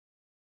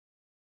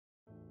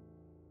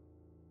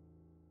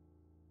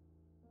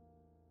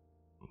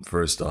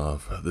First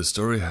off, this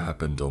story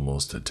happened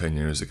almost 10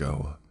 years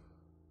ago.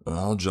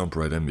 I'll jump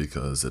right in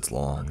because it's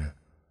long.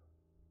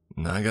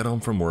 I got home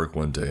from work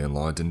one day and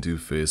logged into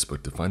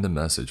Facebook to find a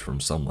message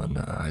from someone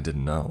I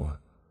didn't know.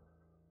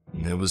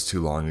 It was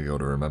too long ago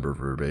to remember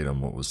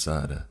verbatim what was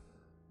said,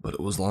 but it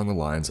was along the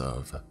lines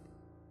of,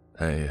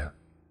 "Hey,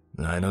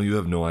 I know you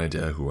have no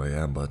idea who I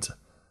am, but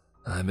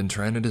I've been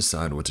trying to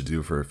decide what to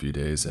do for a few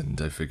days and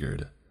I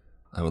figured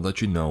I would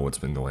let you know what's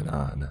been going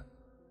on.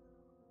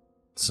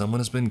 Someone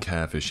has been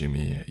catfishing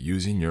me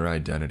using your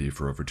identity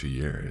for over 2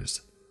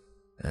 years,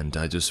 and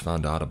I just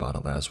found out about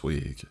it last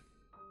week."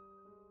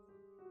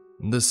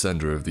 The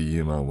sender of the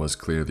email was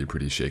clearly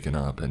pretty shaken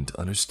up and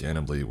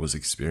understandably was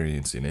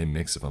experiencing a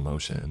mix of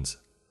emotions.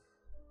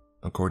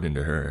 According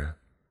to her,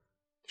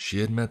 she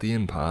had met the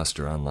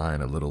imposter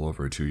online a little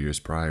over 2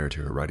 years prior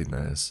to her writing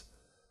this,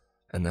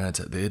 and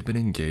that they had been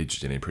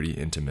engaged in a pretty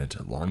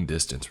intimate,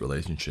 long-distance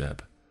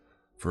relationship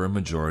for a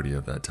majority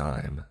of that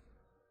time.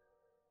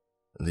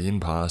 The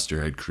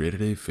imposter had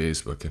created a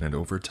Facebook and had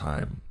over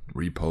time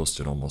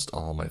reposted almost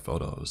all my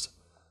photos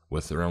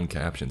with their own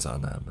captions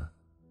on them,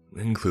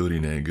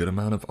 including a good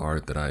amount of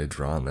art that I had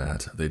drawn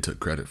that they took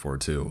credit for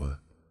too.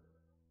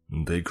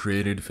 They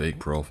created fake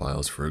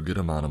profiles for a good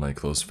amount of my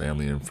close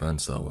family and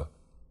friends so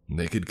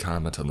they could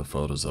comment on the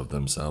photos of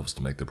themselves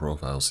to make the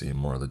profile seem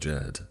more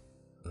legit.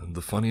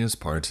 The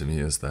funniest part to me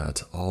is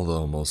that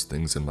although most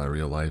things in my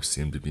real life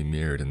seemed to be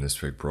mirrored in this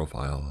fake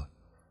profile,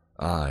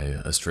 I,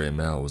 a straight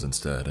male, was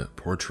instead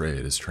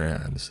portrayed as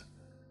trans.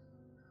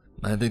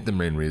 I think the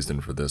main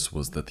reason for this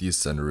was that the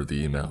sender of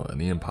the email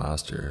and the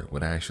imposter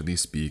would actually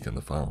speak on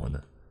the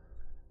phone,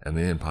 and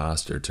the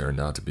imposter turned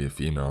out to be a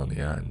female in the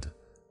end,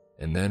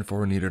 and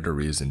therefore needed a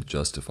reason to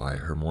justify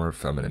her more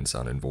feminine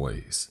sounding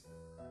voice.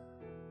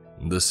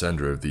 The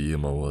sender of the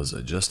email was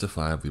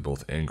justifiably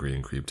both angry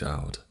and creeped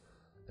out,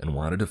 and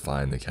wanted to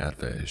find the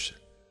catfish.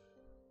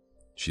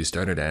 She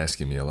started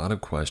asking me a lot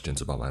of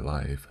questions about my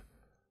life,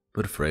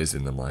 but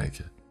phrasing them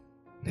like,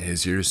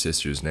 "Is your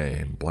sister's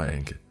name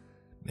blank?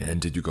 And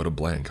did you go to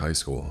blank high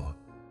school?"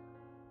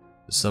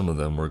 Some of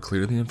them were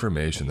clearly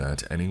information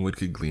that anyone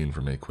could glean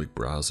from a quick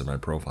browse of my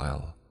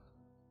profile.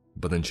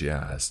 But then she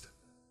asked,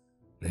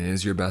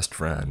 "Is your best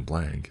friend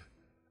blank?"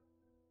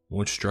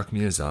 Which struck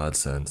me as odd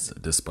since,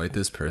 despite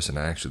this person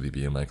actually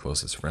being my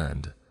closest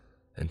friend,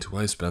 and who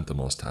I spent the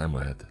most time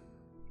with,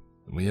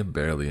 we have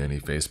barely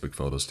any Facebook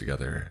photos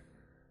together,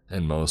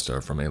 and most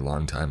are from a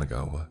long time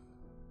ago.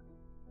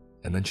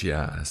 And then she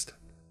asked,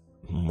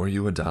 "Were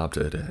you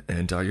adopted,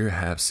 and are your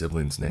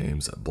half-siblings'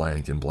 names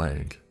blank and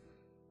blank?"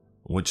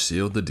 Which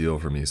sealed the deal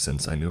for me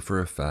since I knew for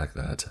a fact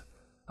that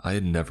I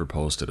had never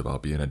posted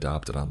about being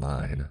adopted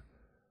online.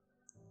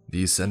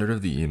 The sender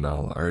of the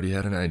email already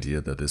had an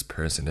idea that this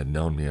person had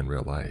known me in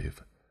real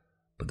life,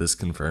 but this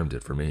confirmed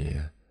it for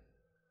me.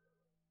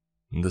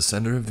 The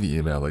sender of the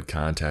email had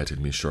contacted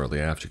me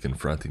shortly after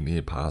confronting the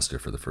imposter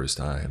for the first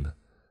time.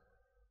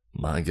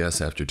 My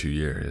guess after 2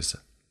 years,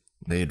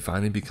 they had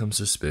finally become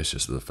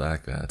suspicious of the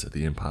fact that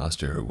the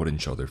imposter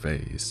wouldn't show their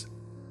face.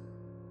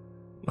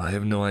 I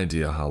have no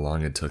idea how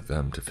long it took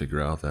them to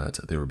figure out that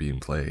they were being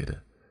played,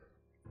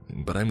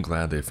 but I'm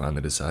glad they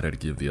finally decided to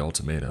give the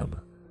ultimatum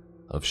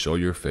of "show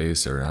your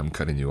face or I'm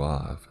cutting you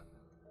off."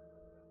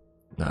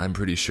 I'm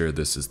pretty sure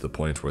this is the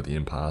point where the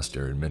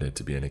imposter admitted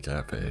to being a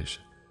catfish,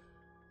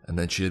 and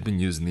that she had been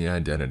using the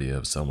identity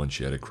of someone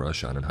she had a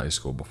crush on in high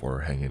school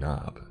before hanging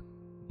up.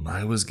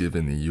 I was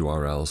given the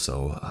URL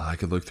so I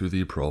could look through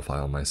the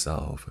profile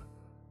myself,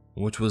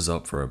 which was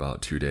up for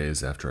about 2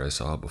 days after I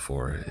saw it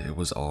before it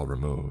was all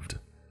removed.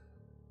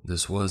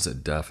 This was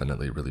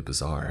definitely really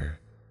bizarre.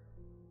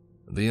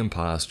 The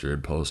imposter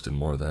had posted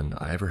more than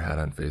I ever had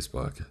on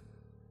Facebook,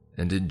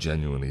 and it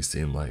genuinely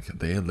seemed like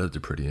they had lived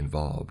a pretty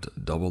involved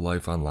double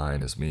life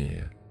online as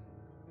me.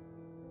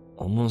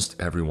 Almost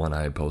everyone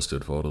I had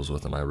posted photos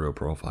with on my real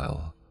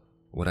profile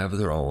would have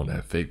their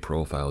own fake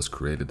profiles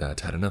created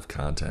that had enough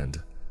content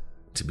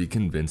to be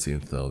convincing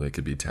though they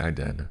could be tagged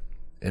in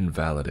and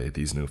validate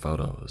these new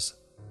photos.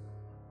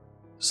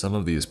 Some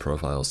of these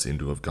profiles seem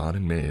to have gone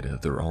and made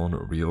their own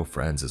real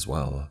friends as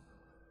well,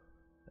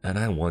 and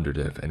I wondered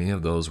if any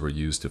of those were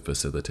used to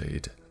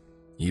facilitate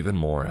even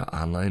more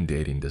online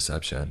dating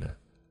deception.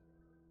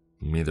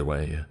 Either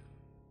way,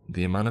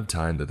 the amount of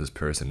time that this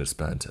person had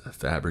spent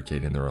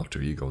fabricating their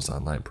alter ego's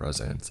online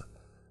presence,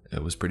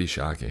 it was pretty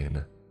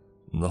shocking.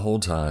 The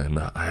whole time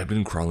I had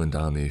been crawling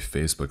down the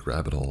Facebook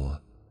rabbit hole,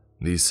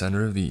 the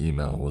sender of the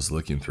email was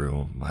looking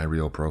through my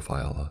real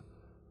profile.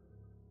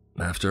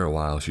 After a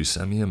while, she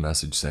sent me a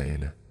message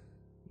saying,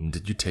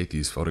 "Did you take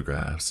these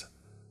photographs?"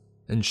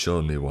 and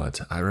showed me what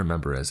I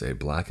remember as a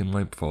black and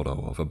white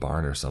photo of a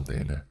barn or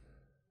something.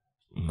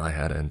 I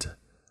hadn't,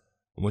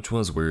 which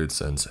was weird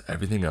since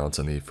everything else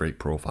on the fake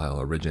profile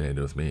originated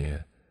with me,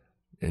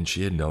 and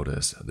she had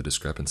noticed the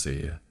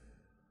discrepancy.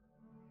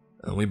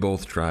 We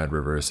both tried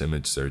reverse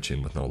image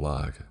searching with no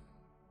luck,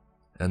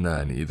 and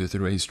then either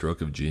through a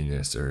stroke of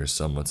genius or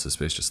somewhat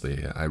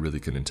suspiciously, I really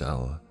couldn't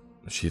tell,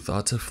 She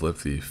thought to flip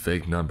the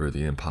fake number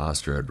the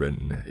imposter had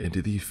written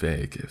into the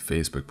fake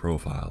Facebook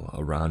profile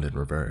around in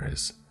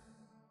reverse,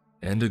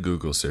 and a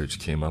Google search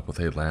came up with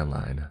a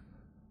landline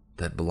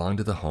that belonged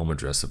to the home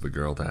address of a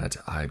girl that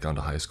I had gone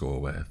to high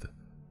school with.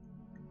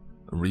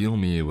 Real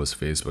me was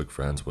Facebook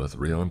friends with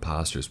real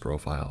imposter's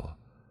profile,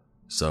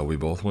 so we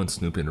both went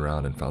snooping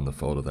around and found the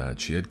photo that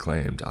she had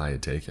claimed I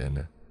had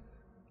taken,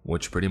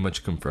 which pretty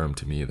much confirmed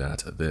to me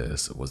that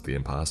this was the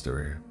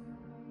imposter.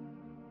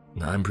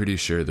 I'm pretty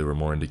sure there were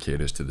more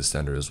indicators to the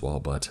sender as well,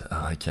 but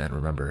I can't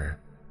remember.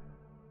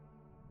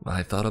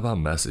 I thought about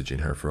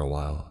messaging her for a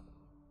while,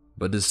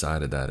 but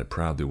decided that it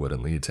probably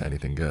wouldn't lead to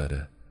anything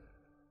good.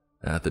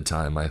 At the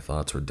time, my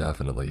thoughts were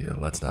definitely,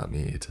 let's not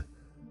meet.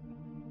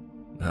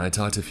 I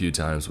talked a few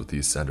times with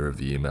the sender of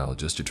the email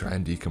just to try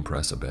and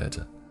decompress a bit,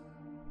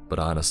 but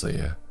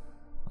honestly,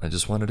 I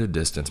just wanted to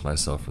distance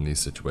myself from the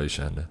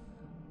situation,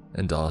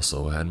 and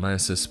also had my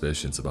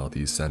suspicions about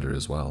the sender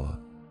as well.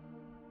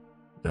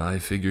 I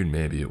figured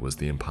maybe it was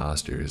the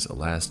imposter's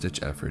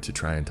last-ditch effort to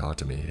try and talk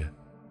to me.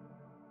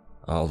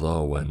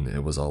 Although when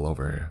it was all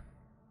over,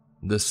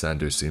 the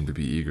sender seemed to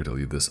be eager to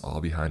leave this all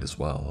behind as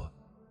well,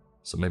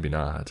 so maybe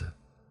not.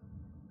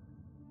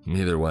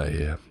 Either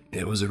way,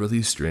 it was a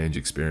really strange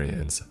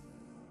experience.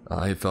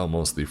 I felt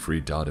mostly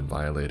freaked out and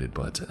violated,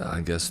 but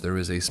I guess there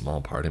was a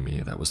small part of me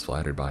that was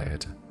flattered by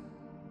it.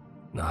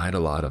 I had a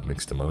lot of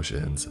mixed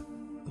emotions.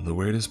 The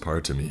weirdest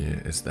part to me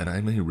is that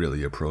I'm a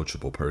really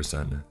approachable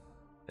person,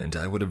 and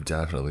I would have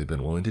definitely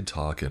been willing to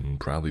talk and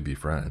probably be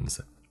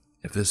friends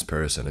if this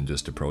person had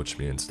just approached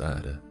me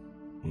instead.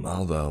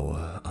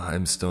 Although,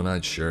 I'm still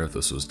not sure if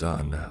this was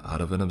done out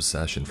of an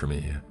obsession for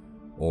me,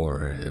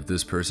 or if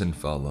this person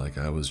felt like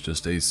I was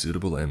just a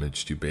suitable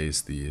image to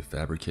base the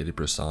fabricated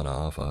persona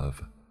off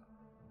of.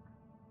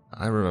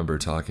 I remember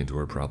talking to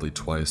her probably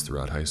twice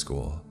throughout high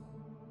school,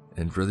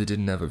 and really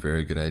didn't have a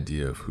very good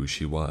idea of who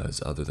she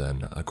was other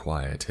than a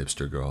quiet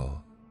hipster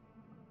girl.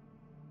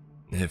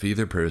 If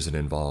either person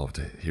involved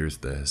hears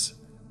this,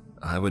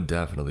 I would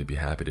definitely be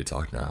happy to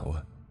talk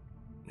now.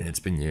 It's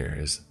been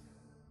years,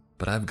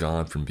 but I've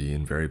gone from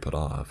being very put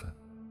off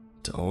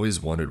to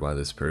always wondered why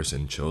this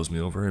person chose me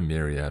over a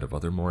myriad of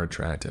other more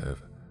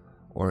attractive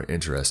or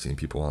interesting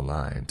people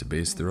online to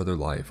base their other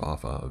life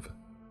off of.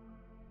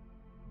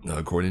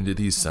 According to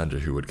the sender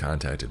who had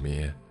contacted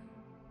me,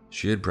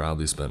 she had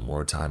probably spent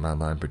more time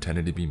online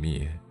pretending to be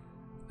me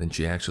than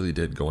she actually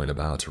did going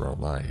about her own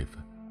life.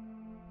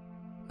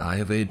 I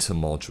have a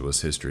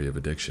tumultuous history of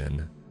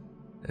addiction,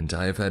 and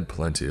I have had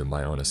plenty of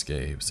my own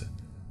escapes,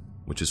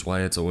 which is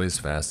why it's always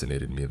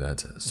fascinated me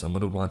that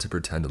someone would want to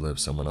pretend to live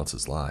someone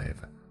else's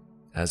life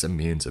as a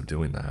means of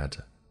doing that,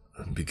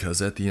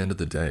 because at the end of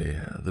the day,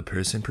 the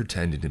person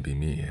pretending to be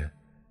me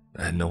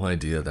had no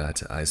idea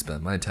that I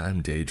spent my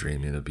time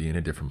daydreaming of being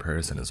a different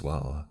person as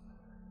well.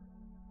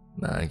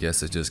 I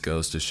guess it just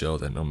goes to show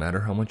that no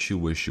matter how much you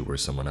wish you were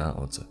someone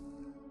else,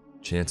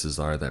 chances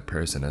are that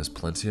person has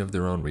plenty of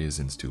their own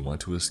reasons to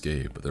want to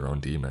escape their own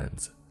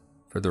demons,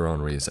 for their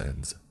own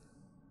reasons.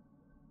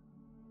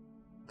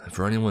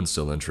 For anyone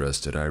still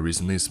interested, I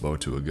recently spoke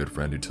to a good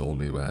friend who told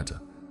me that,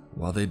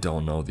 while they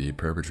don't know the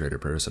perpetrator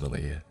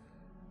personally,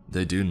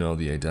 they do know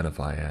they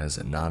identify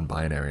as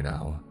non-binary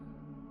now,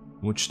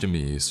 which to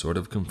me sort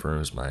of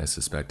confirms my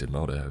suspected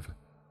motive,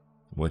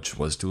 which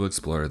was to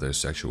explore their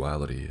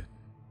sexuality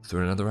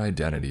through another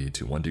identity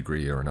to one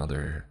degree or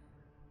another.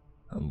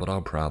 But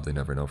I'll probably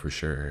never know for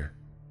sure.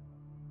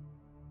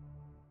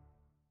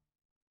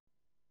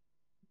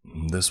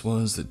 This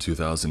was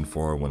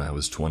 2004 when I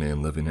was 20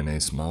 and living in a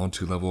small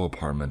 2-level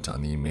apartment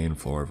on the main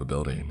floor of a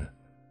building.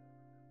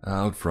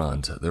 Out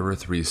front, there were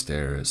 3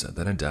 stairs,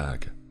 then a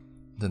deck,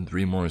 then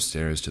 3 more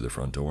stairs to the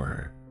front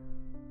door,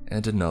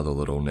 and another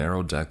little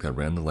narrow deck that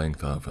ran the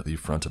length of the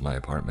front of my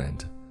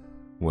apartment,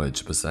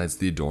 which besides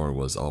the door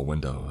was all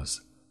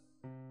windows.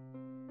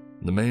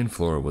 The main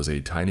floor was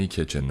a tiny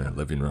kitchen,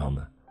 living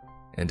room,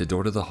 and a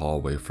door to the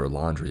hallway for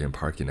laundry and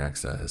parking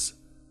access,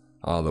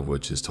 all of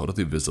which is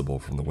totally visible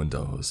from the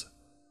windows.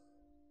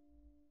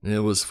 It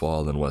was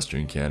fall in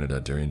Western Canada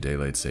during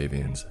daylight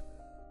savings,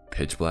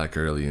 pitch black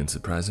early and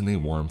surprisingly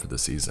warm for the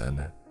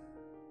season.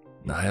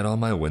 I had all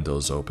my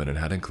windows open and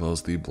hadn't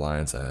closed the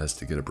blinds as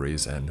to get a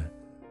breeze in,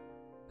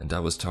 and I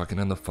was talking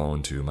on the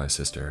phone to my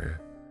sister.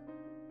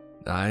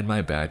 I had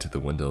my back to the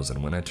windows,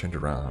 and when I turned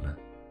around,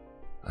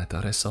 I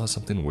thought I saw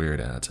something weird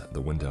at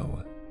the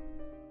window.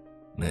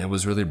 It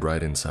was really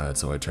bright inside,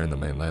 so I turned the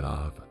main light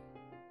off,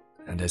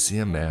 and I see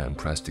a man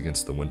pressed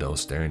against the window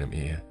staring at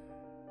me.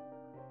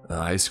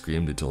 I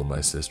screamed and told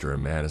my sister a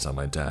man is on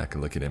my deck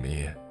looking at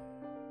me.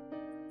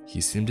 He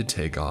seemed to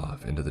take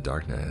off into the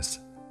darkness.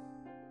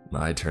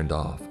 I turned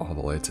off all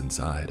the lights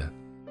inside,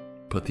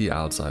 put the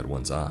outside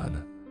ones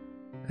on,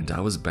 and I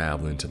was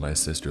babbling to my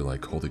sister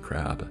like holy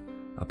crap,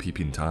 a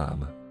peeping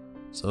Tom,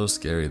 so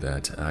scary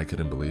that I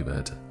couldn't believe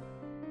it.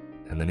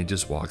 And then he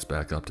just walks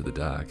back up to the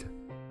deck.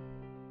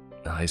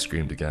 I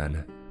screamed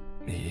again,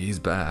 "He's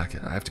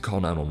back, I have to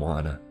call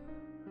 911.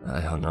 I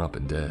hung up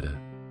and did.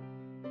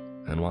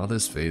 And while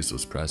his face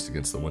was pressed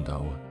against the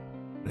window,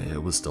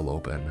 it was still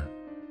open.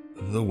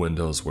 The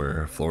windows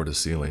were floor to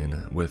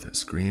ceiling, with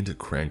screened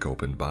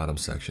crank-open bottom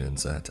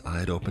sections that I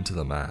had opened to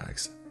the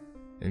max,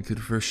 and could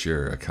for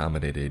sure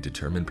accommodate a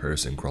determined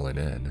person crawling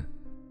in.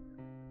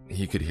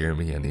 He could hear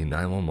me in the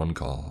 911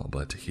 call,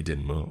 but he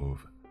didn't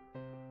move.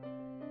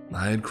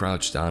 I had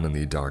crouched down in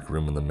the dark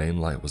room when the main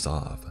light was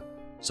off,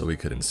 so he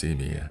couldn't see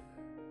me,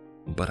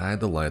 but I had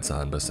the lights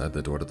on beside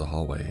the door to the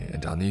hallway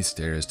and down these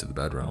stairs to the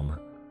bedroom.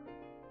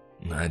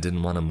 I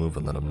didn't want to move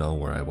and let him know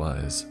where I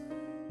was.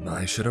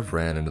 I should have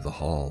ran into the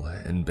hall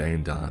and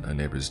banged on a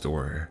neighbor's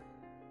door,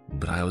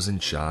 but I was in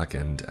shock,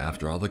 and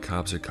after all the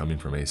cops are coming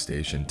from a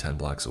station 10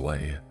 blocks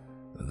away,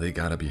 they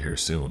gotta be here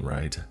soon,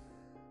 right?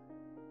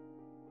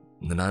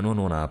 The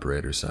 911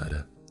 operator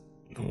said,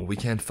 "We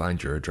can't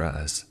find your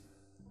address."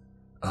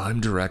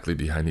 "I'm directly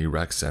behind the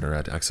rec center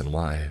at X and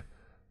Y,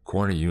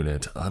 corner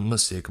unit,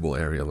 unmistakable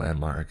area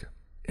landmark,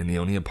 in the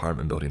only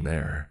apartment building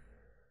there."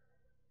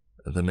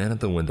 The man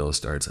at the window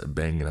starts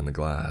banging on the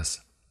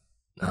glass.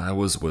 I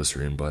was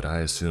whispering, but I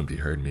assumed he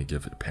heard me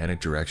give panic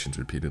directions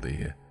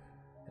repeatedly,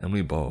 and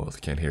we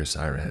both can't hear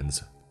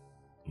sirens.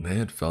 They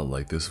had felt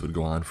like this would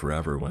go on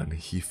forever when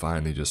he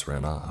finally just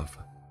ran off.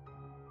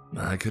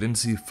 I couldn't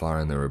see far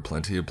and there were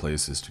plenty of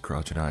places to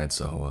crouch and hide,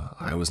 so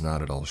I was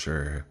not at all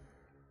sure.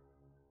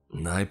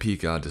 I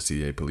peek out to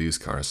see a police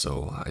car,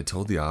 so I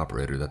told the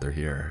operator that they're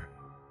here,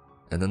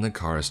 and then the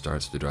car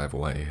starts to drive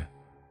away,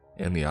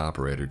 and the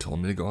operator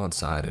told me to go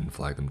outside and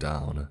flag them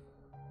down.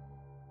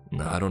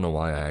 I don't know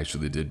why I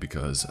actually did,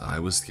 because I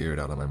was scared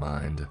out of my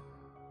mind,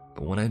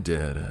 but when I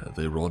did,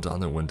 they rolled down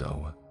their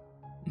window.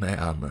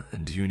 "Ma'am,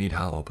 do you need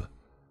help?"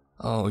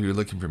 "Oh, you're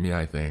looking for me,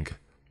 I think.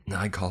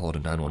 I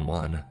called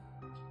 911.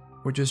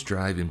 "We're just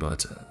driving,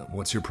 but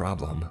what's your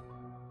problem?"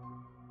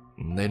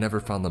 They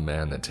never found the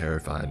man that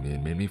terrified me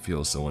and made me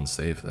feel so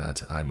unsafe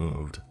that I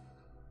moved.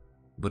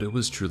 But it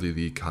was truly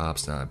the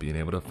cops not being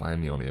able to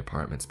find me on the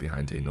apartments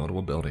behind a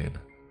notable building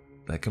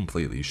that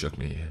completely shook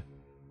me.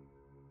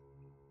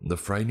 The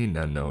frightening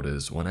end note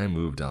is when I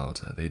moved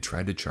out, they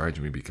tried to charge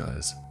me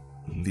because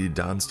the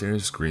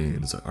downstairs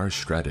screens are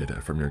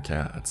shredded from your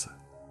cats.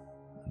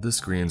 The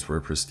screens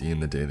were pristine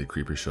the day the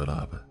creeper showed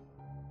up,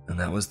 and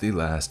that was the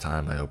last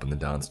time I opened the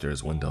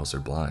downstairs windows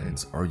or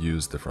blinds or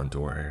used the front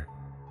door.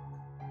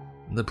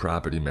 The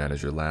property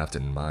manager laughed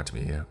and mocked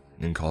me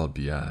and called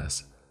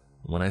BS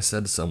when I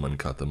said someone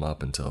cut them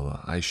up until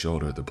I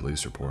showed her the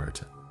police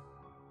report.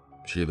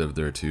 She lived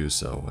there too,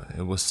 so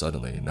it was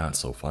suddenly not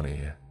so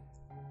funny.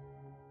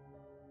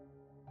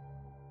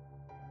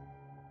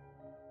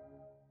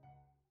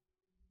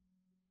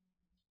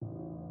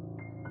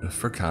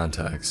 For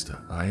context,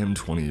 I am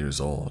 20 years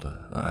old.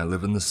 I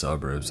live in the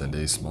suburbs and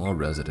a small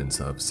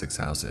residence of 6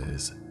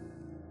 houses.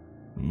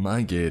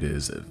 My gate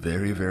is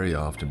very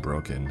often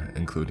broken,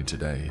 including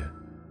today.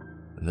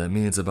 That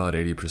means about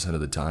 80%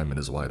 of the time it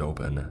is wide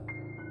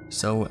open,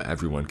 so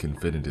everyone can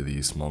fit into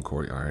the small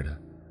courtyard.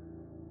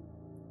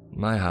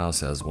 My house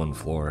has 1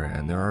 floor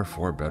and there are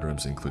 4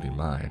 bedrooms including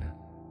mine,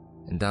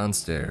 and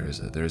downstairs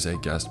there's a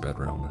guest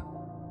bedroom,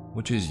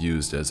 which is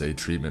used as a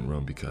treatment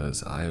room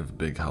because I have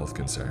big health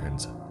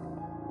concerns.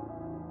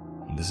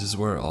 This is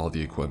where all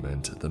the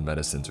equipment, the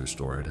medicines are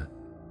stored,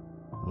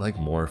 like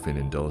morphine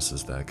and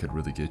doses that could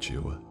really get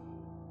you,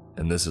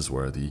 and this is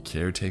where the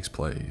care takes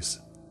place.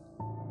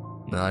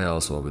 I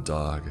also have a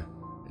dog,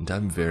 and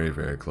I'm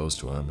very close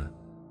to him.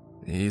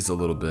 He's a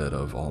little bit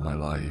of all my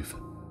life.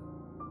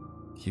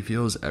 He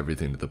feels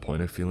everything to the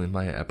point of feeling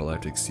my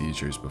epileptic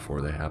seizures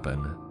before they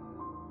happen,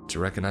 to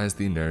recognize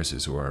the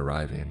nurses who are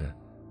arriving.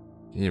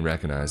 He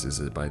recognizes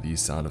it by the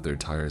sound of their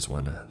tires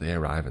when they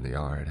arrive in the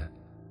yard.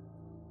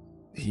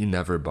 He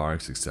never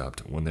barks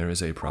except when there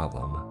is a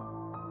problem.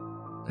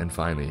 And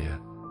finally,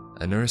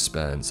 a nurse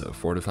spends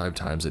 4 to 5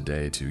 times a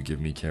day to give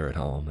me care at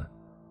home,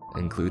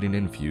 including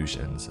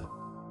infusions.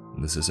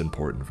 This is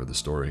important for the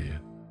story.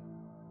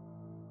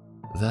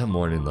 That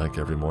morning, like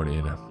every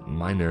morning,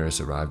 my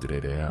nurse arrived at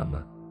 8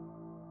 a.m.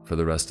 For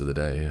the rest of the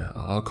day,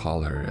 I'll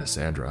call her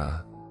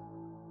Sandra.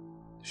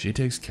 She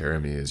takes care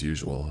of me as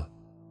usual.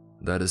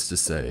 That is to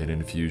say, an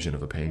infusion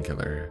of a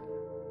painkiller.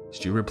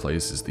 She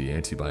replaces the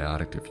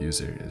antibiotic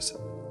diffusers.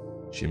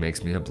 She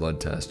makes me a blood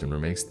test and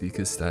remakes the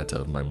cassette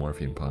of my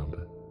morphine pump.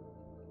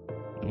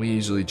 We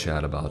usually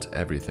chat about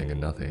everything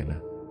and nothing.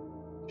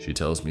 She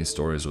tells me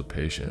stories with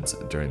patients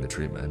during the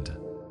treatment.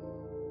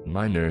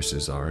 My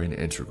nurses are an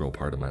integral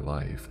part of my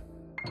life.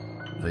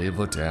 They've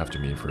looked after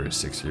me for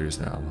 6 years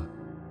now.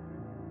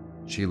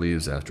 She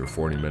leaves after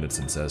 40 minutes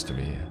and says to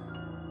me,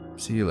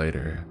 "See you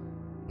later.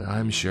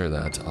 I'm sure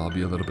that I'll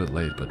be a little bit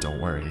late, but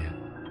don't worry."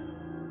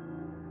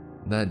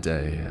 That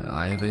day,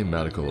 I have a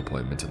medical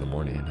appointment in the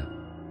morning,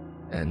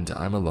 and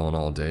I'm alone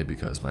all day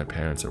because my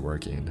parents are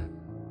working,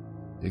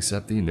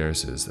 except the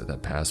nurses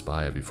that pass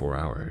by every 4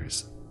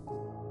 hours.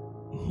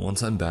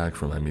 Once I'm back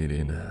from my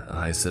meeting,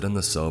 I sit on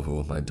the sofa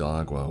with my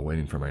dog while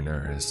waiting for my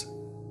nurse.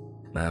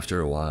 After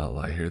a while,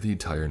 I hear the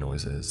tire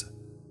noises,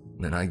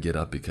 and I get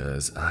up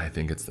because I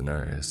think it's the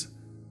nurse.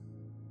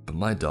 But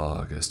my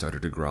dog has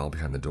started to growl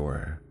behind the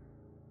door.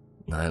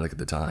 I look at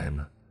the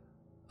time,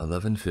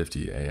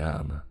 11:50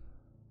 a.m.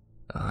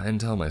 I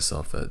tell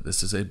myself that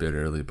this is a bit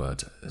early,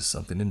 but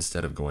something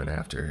instead of going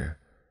after.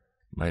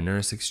 My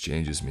nurse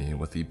exchanges me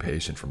with the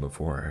patient from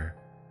before.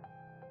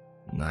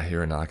 I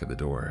hear a knock at the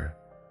door.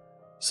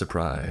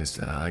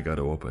 Surprised, I go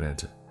to open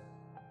it.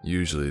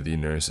 Usually the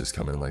nurses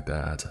come in like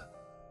that.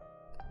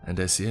 And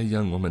I see a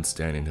young woman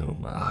standing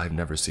whom I've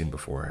never seen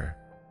before.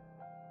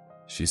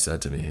 She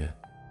said to me,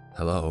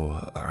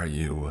 "Hello, are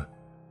you?"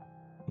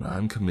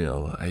 "I'm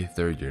Camille, a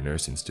third-year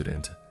nursing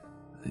student.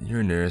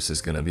 Your nurse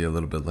is gonna be a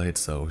little bit late,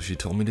 so she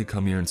told me to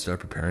come here and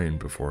start preparing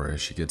before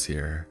she gets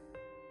here."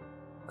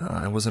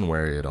 I wasn't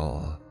wary at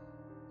all.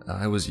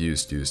 I was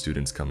used to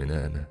students coming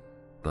in,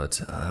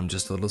 but I'm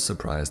just a little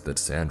surprised that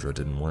Sandra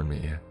didn't warn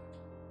me,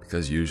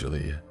 because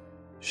usually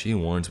she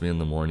warns me in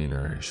the morning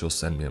or she'll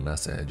send me a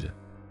message,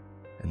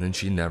 and then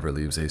she never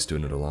leaves a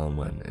student alone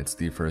when it's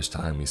the first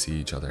time we see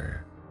each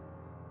other.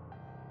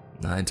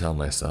 I tell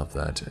myself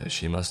that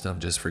she must have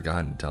just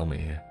forgotten to tell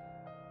me.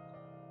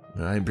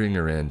 I bring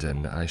her in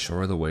and I show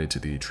her the way to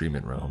the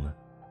treatment room.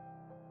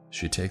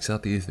 She takes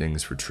out the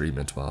things for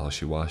treatment while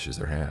she washes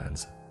her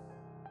hands.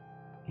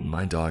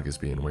 My dog is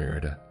being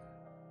weird.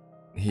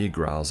 He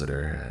growls at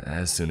her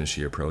as soon as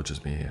she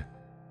approaches me,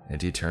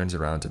 and he turns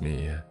around to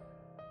me.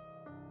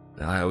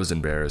 I was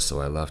embarrassed,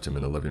 so I left him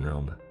in the living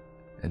room,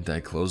 and I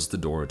closed the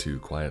door to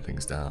quiet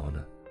things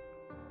down.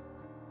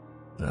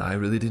 I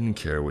really didn't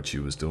care what she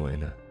was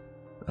doing.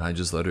 I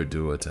just let her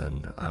do it,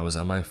 and I was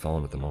on my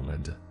phone at the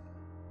moment.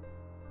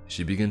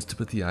 She begins to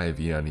put the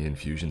IV on the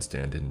infusion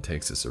stand and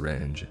takes a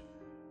syringe.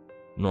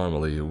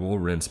 Normally, we'll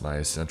rinse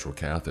my central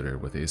catheter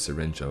with a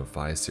syringe of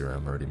Phi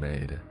serum already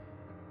made.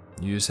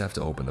 You just have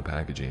to open the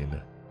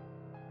packaging.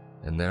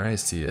 And there I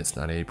see it's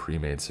not a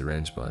pre-made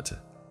syringe, but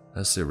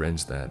a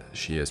syringe that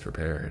she has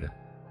prepared.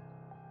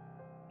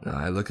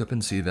 I look up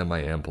and see that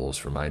my ampoules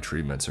for my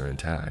treatments are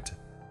intact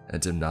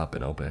and have not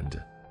been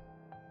opened.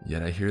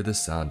 Yet I hear the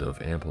sound of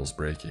ampoules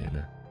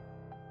breaking.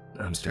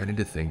 I'm starting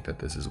to think that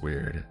this is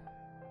weird.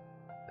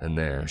 And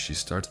there, she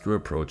starts to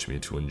approach me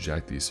to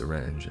inject the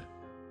syringe,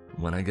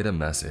 when I get a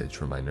message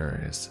from my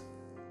nurse.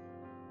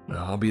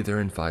 "I'll be there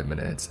in 5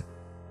 minutes.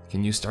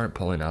 Can you start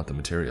pulling out the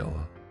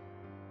material?"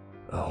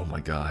 Oh my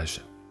gosh,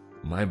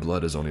 my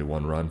blood is only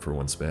one run for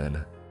one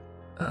spin.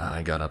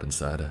 I got up and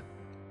said,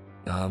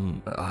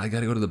 I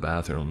gotta go to the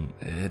bathroom,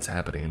 it's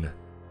happening."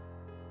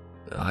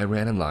 I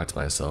ran and locked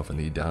myself in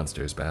the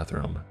downstairs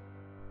bathroom.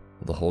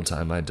 The whole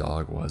time my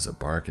dog was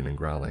barking and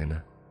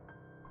growling.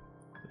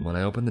 When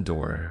I opened the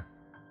door,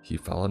 he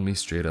followed me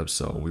straight up,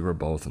 so we were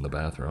both in the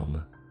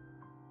bathroom.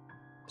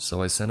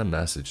 So I sent a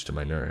message to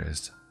my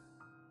nurse.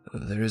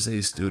 "There is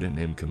a student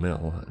named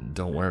Camille,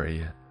 don't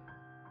worry."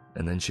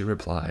 And then she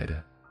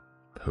replied,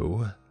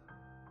 "Who?"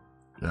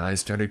 I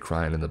started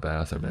crying in the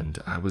bathroom and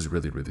I was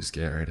really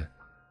scared.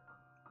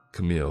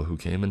 Camille, who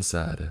came and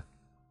said,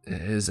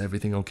 "Is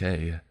everything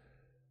okay?"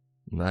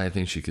 I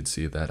think she could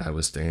see that I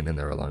was staying in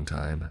there a long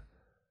time.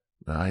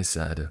 I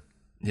said,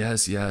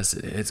 Yes,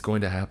 it's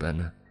going to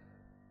happen."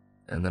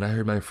 And then I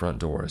heard my front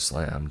door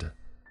slammed.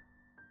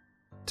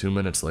 2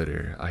 minutes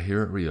later, I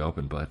hear it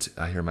reopen, but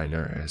I hear my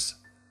nurse.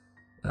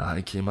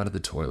 I came out of the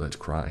toilet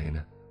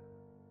crying.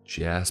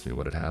 She asked me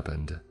what had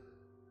happened.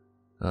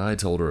 I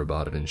told her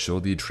about it and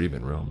showed the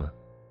treatment room.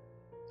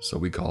 So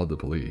we called the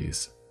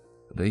police.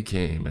 They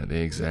came,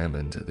 they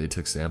examined, they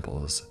took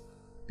samples,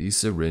 the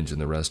syringe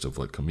and the rest of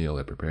what Camille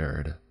had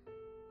prepared.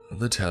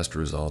 The test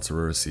results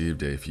were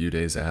received a few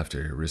days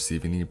after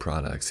receiving the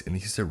products in the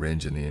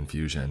syringe and the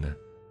infusion.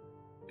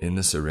 In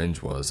the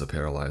syringe was a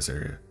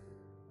paralyzer.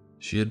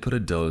 She had put a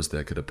dose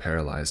that could have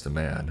paralyzed a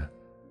man.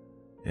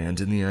 And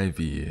in the IV,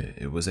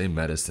 it was a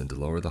medicine to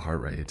lower the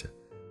heart rate,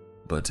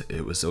 but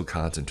it was so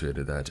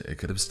concentrated that it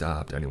could have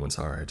stopped anyone's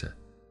heart.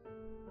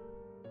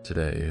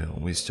 Today,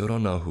 we still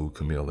don't know who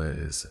Camille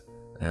is,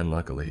 and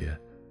luckily,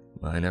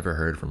 I never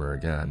heard from her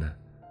again.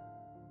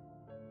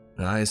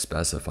 I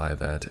specify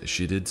that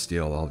she did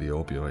steal all the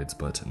opioids,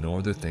 but no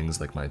other things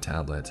like my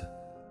tablet,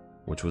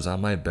 which was on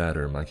my bed,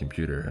 or my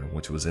computer,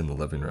 which was in the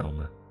living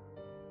room.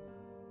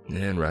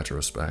 In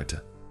retrospect,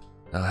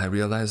 I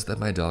realized that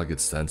my dog had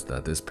sensed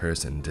that this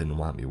person didn't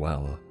want me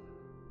well,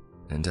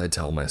 and I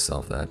tell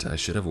myself that I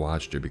should have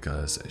watched her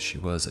because she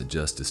was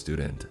just a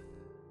student,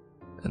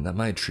 and that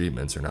my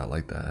treatments are not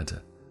like that.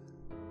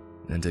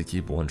 And I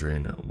keep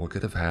wondering what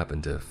could have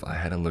happened if I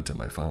hadn't looked at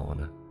my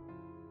phone.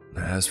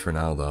 As for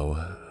now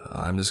though,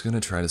 I'm just going to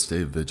try to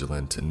stay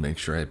vigilant and make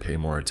sure I pay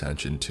more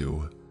attention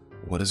to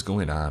what is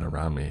going on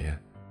around me.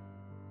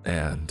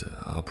 And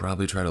I'll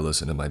probably try to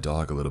listen to my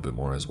dog a little bit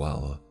more as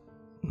well.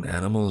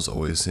 Animals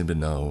always seem to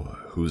know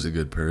who's a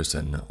good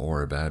person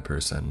or a bad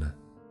person.